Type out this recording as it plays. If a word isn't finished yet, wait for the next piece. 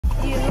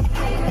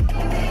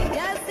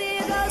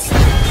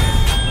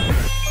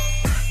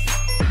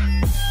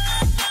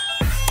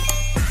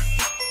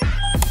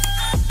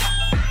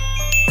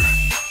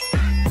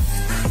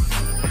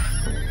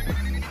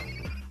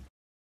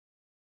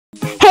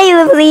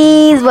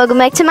guys, welcome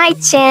back to my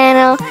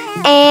channel,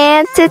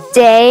 and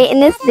today in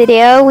this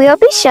video we'll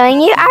be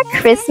showing you our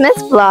Christmas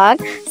vlog.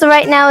 So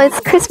right now it's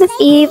Christmas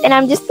Eve and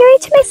I'm just going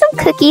to make some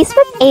cookies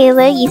with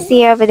Ayla, you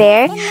see her over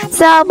there.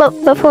 So but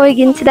before we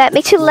get into that,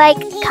 make sure to like,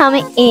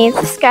 comment, and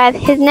subscribe,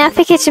 hit the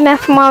notification bell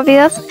for more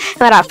videos.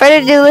 And without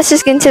further ado, let's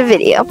just get into the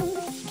video.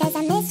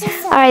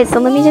 Alright, so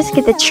let me just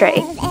get the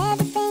tray.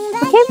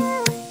 Okay,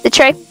 the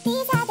tray.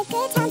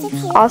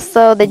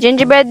 Also the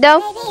gingerbread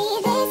dough.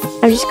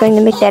 I'm just going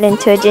to make that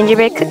into a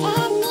gingerbread cookie.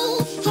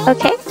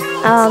 Okay,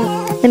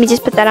 let me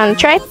just put that on the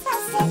tray.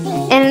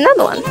 And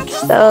another one.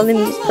 So let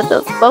me just put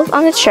those both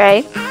on the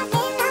tray.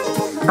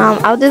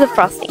 I'll do the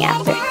frosting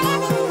after.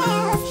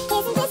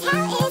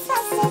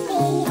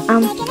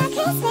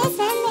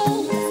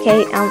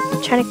 Okay, I'm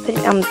trying to put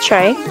it on the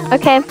tray.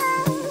 Okay,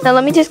 now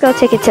let me just go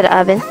take it to the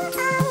oven.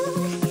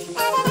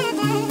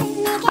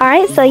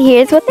 Alright, so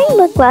here's what they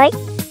look like.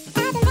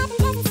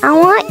 I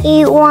want to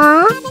eat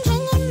one.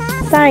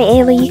 Sorry,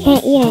 Ayla, you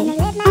can't eat any.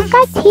 I've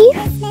got teeth.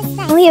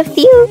 Only a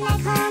few.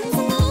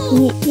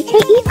 You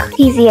can't eat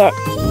cookies yet.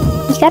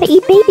 You gotta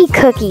eat baby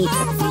cookies.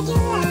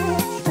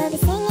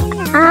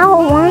 I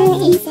don't want to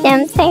eat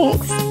them,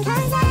 thanks.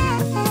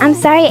 I'm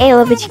sorry,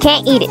 Ayla, but you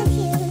can't eat it.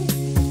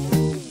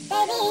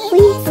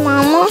 Please,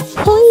 Mama,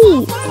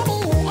 please.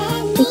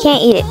 You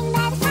can't eat it.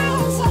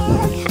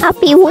 I'll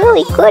be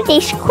really good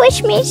this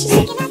Christmas.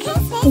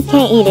 You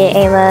can't eat it,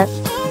 Ayla.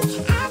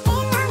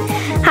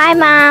 Hi,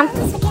 Mom.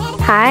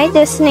 Hi,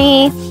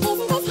 Disney.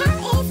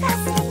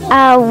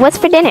 What's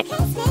for dinner?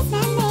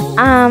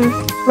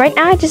 Right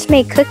now I just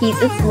made cookies.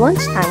 It's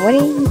lunchtime. What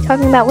are you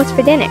talking about? What's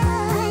for dinner?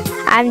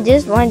 I'm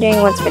just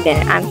wondering what's for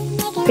dinner. I'm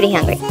pretty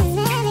hungry.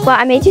 Well,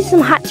 I made you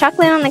some hot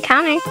chocolate on the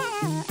counter.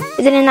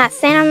 Is it in that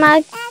Santa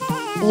mug?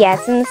 Yeah,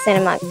 it's in the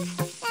Santa mug.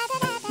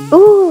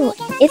 Ooh,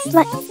 it's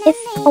a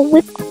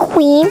whipped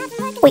cream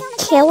with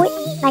carrot,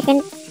 like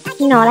a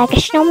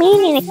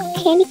snowman and a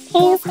candy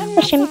cane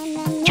with some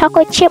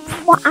chocolate chip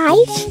for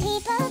ice.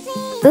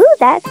 Ooh,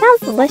 that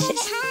sounds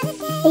delicious.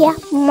 Yeah,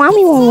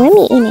 Mommy won't let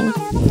me eat any.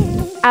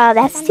 Oh,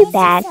 that's too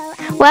bad.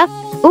 Well,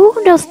 ooh,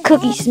 those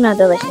cookies smell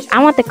delicious.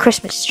 I want the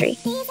Christmas tree.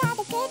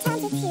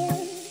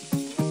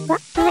 But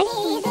I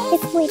am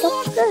this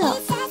little girl.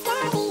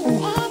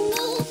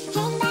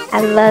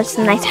 I love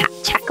some nice hot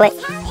chocolate.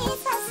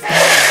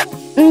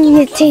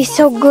 It tastes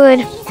so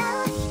good.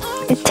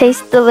 It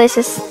tastes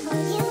delicious.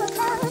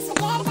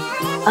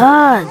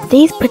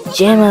 These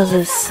pajamas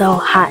are so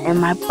hot in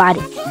my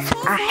body.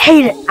 I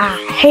hate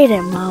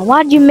it, Mom.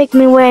 Why'd you make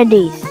me wear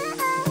these?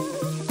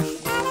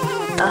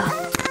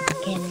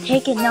 Can't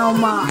take it no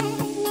more.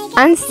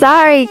 I'm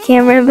sorry,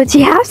 Cameron, but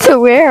you have to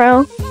wear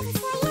them.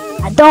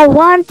 I don't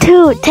want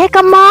to. Take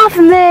them off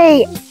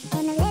me.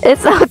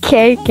 It's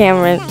okay,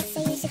 Cameron.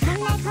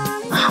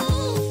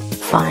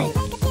 Fine,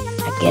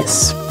 I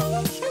guess.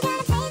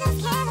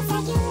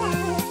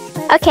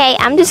 Okay,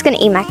 I'm just gonna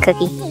eat my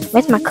cookie.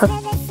 Where's my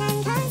cookie?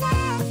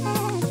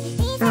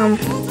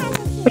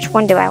 Which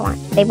one do I want?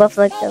 They both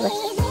look delicious.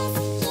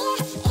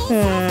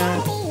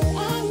 I'm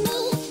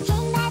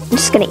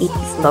just gonna eat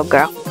this little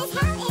girl.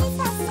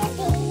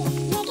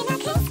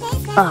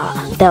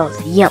 That was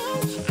yum.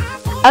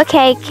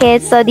 Okay,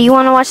 kids, so do you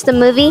want to watch the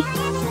movie?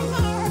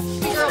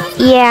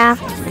 Yeah.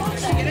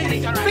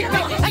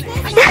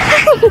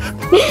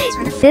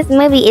 This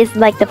movie is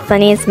like the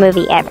funniest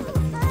movie ever.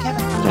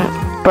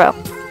 Bro.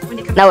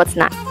 No, it's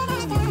not.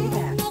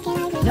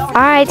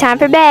 Alright, time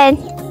for bed.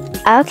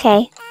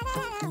 Okay.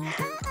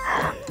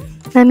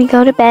 Let me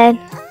go to bed.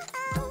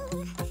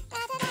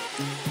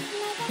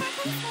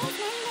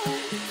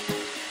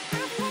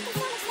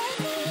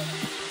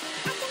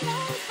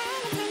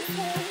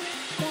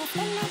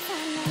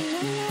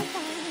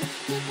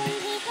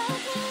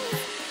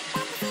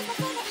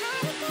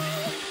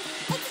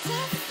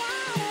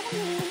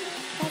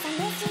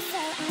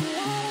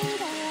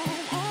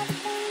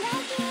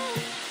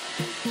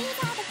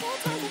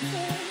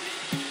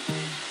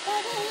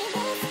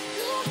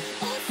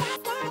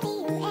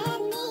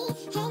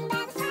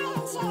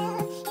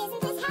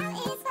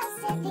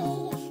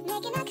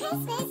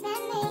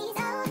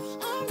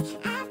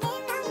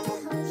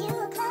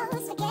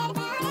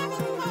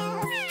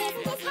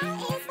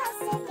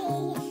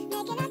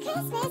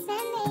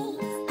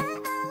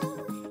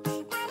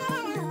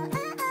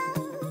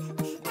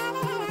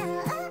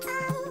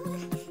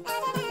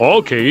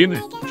 Okay,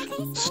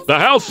 it's the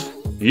house?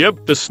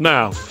 Yep, the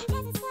snuff.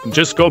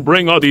 Just go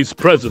bring all these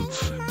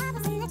presents.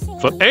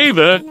 For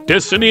Ava,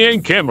 Destiny,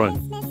 and Cameron.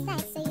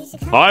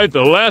 Alright,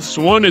 the last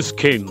one is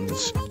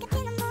King's.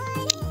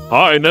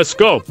 Alright, let's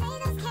go.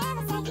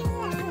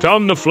 Tell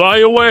them to fly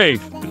away.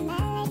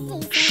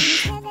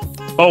 Shh.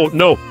 Oh,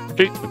 no.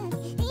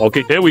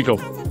 Okay, there we go.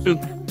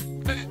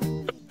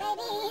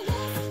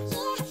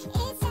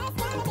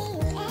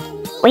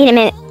 Wait a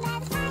minute.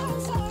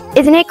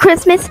 Isn't it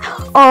Christmas?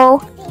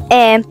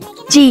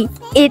 OMG.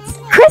 It's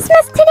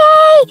Christmas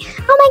today!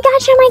 Oh my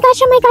gosh, oh my gosh,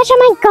 oh my gosh, oh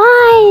my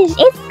gosh!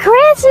 It's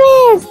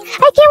Christmas!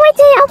 I can't wait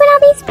to open all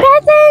these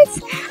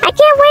presents! I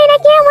can't wait, I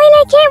can't wait,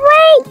 I can't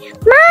wait!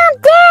 Mom,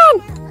 Dad!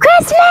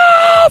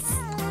 Christmas!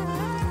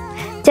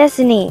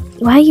 Destiny,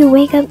 why you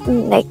wake up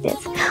like this?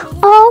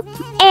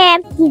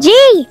 OMG!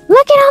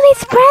 Look at all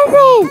these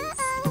presents!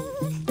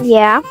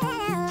 Yeah,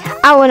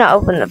 I want to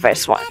open the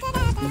first one.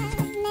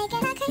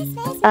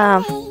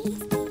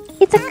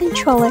 It's a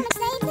controller.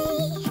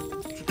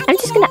 I'm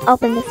just gonna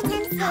open this one.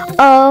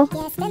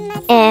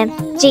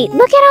 OMG!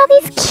 Look at all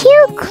these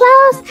cute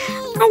clothes!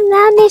 I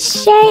love this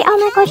shade. Oh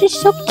my gosh,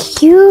 it's so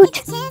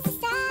cute.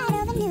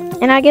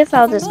 And I guess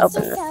I'll just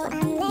open this one.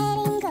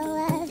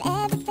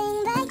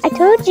 I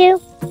told you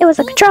it was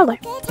a controller.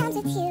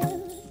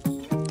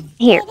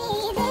 Here.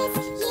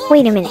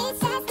 Wait a minute.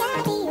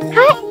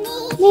 I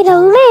made a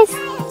list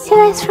so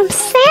that's from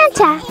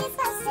Santa.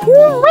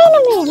 Wait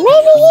a minute.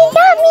 Maybe he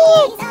got me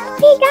it.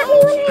 He got me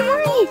what I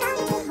wanted.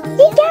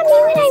 He got me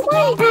what I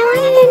wanted. I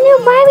wanted a new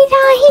Barbie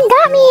doll. He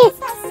got me it.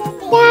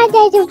 Dad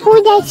doesn't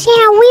fool that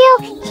Santa will.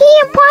 He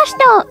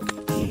imposter.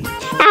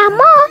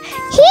 Mom,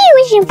 he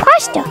was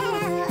imposter.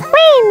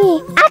 Wait a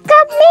minute. I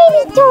got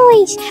baby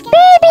toys.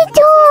 Baby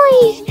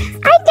toys.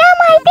 I got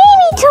my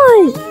baby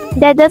toys.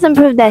 That doesn't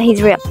prove that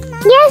he's real.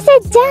 Yes,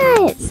 it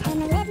does.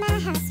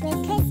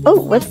 Oh,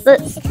 what's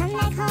this?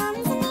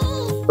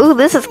 Ooh,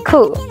 this is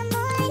cool.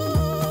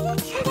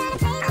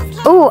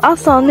 Ooh,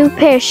 also a new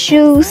pair of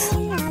shoes.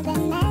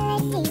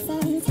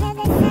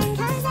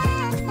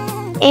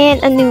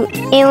 And a new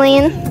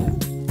alien.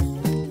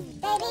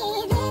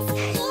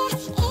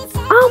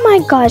 Oh my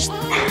gosh,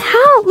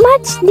 how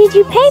much did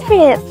you pay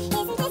for it?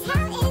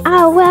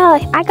 Oh, well,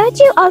 I got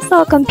you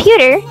also a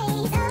computer.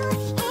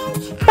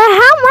 But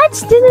how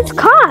much did this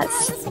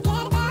cost?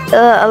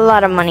 A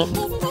lot of money.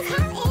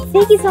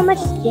 Thank you so much,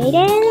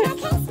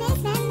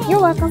 Jaden.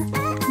 You're welcome.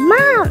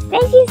 Mom,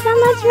 thank you so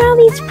much for all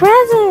these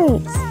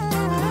presents.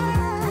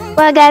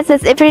 Well, guys,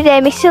 that's it for today.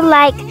 Make sure to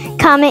like,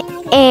 comment,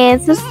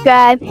 and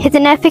subscribe. Hit the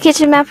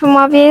notification bell for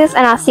more videos,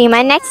 and I'll see you in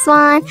my next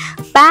one.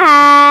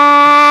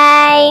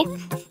 Bye!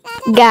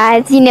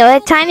 Guys, you know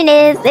what time it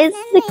is. It's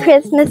the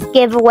Christmas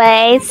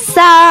giveaway.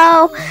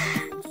 So,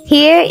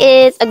 here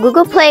is a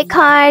Google Play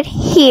card.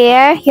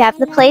 Here, you have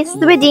to place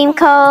the redeem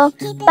code,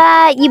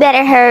 but you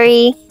better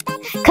hurry,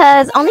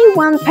 because only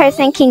one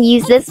person can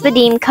use this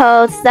redeem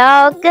code.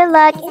 So, good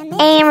luck,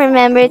 and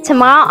remember,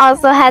 tomorrow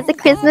also has a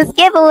Christmas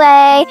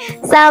giveaway.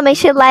 So, make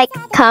sure to like,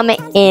 comment,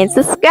 and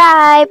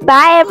subscribe.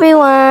 Bye,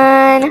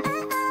 everyone!